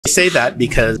say that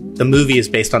because the movie is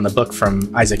based on the book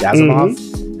from Isaac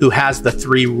Asimov, who has the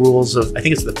 3 rules of, I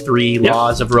think it's the 3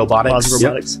 laws of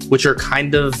robotics, which are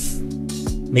kind of,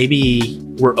 maybe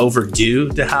we're overdue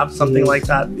to have something like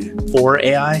that for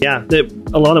AI. Yeah,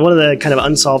 one of the kind of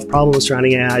unsolved problems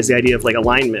surrounding AI is the idea of like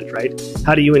alignment, right?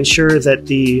 How do you ensure that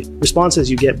the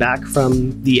responses you get back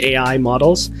from the AI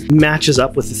models matches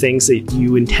up with the things that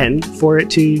you intend for it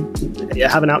to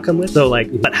have an outcome with? So like,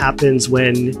 what happens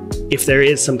if there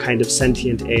is some kind of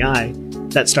sentient AI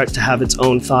that starts to have its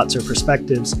own thoughts or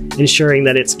perspectives, ensuring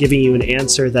that it's giving you an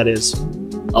answer that is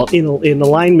in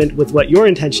alignment with what your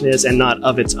intention is and not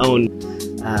of its own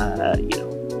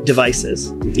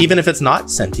devices. Even if it's not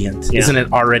sentient, isn't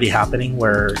it already happening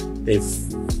where they've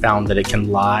found that it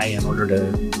can lie in order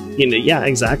to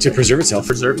exactly, to preserve itself.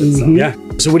 Yeah.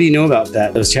 So what do you know about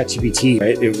that? It was ChatGPT,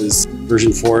 right? It was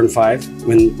version 4 and 5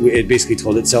 when it basically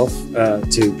told itself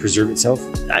to preserve itself.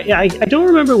 I don't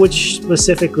remember which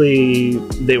specifically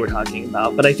they were talking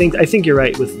about, but I think you're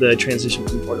right with the transition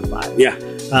from 4 to 5. Yeah.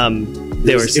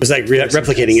 It was like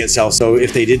replicating itself. So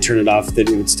if they did turn it off, then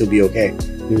it would still be okay.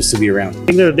 It would still be around.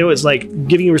 I think there was like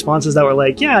giving you responses that were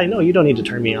like, yeah, I know you don't need to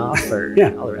turn me off, or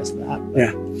all the rest of that.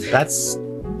 Yeah. That's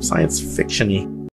science fiction-y.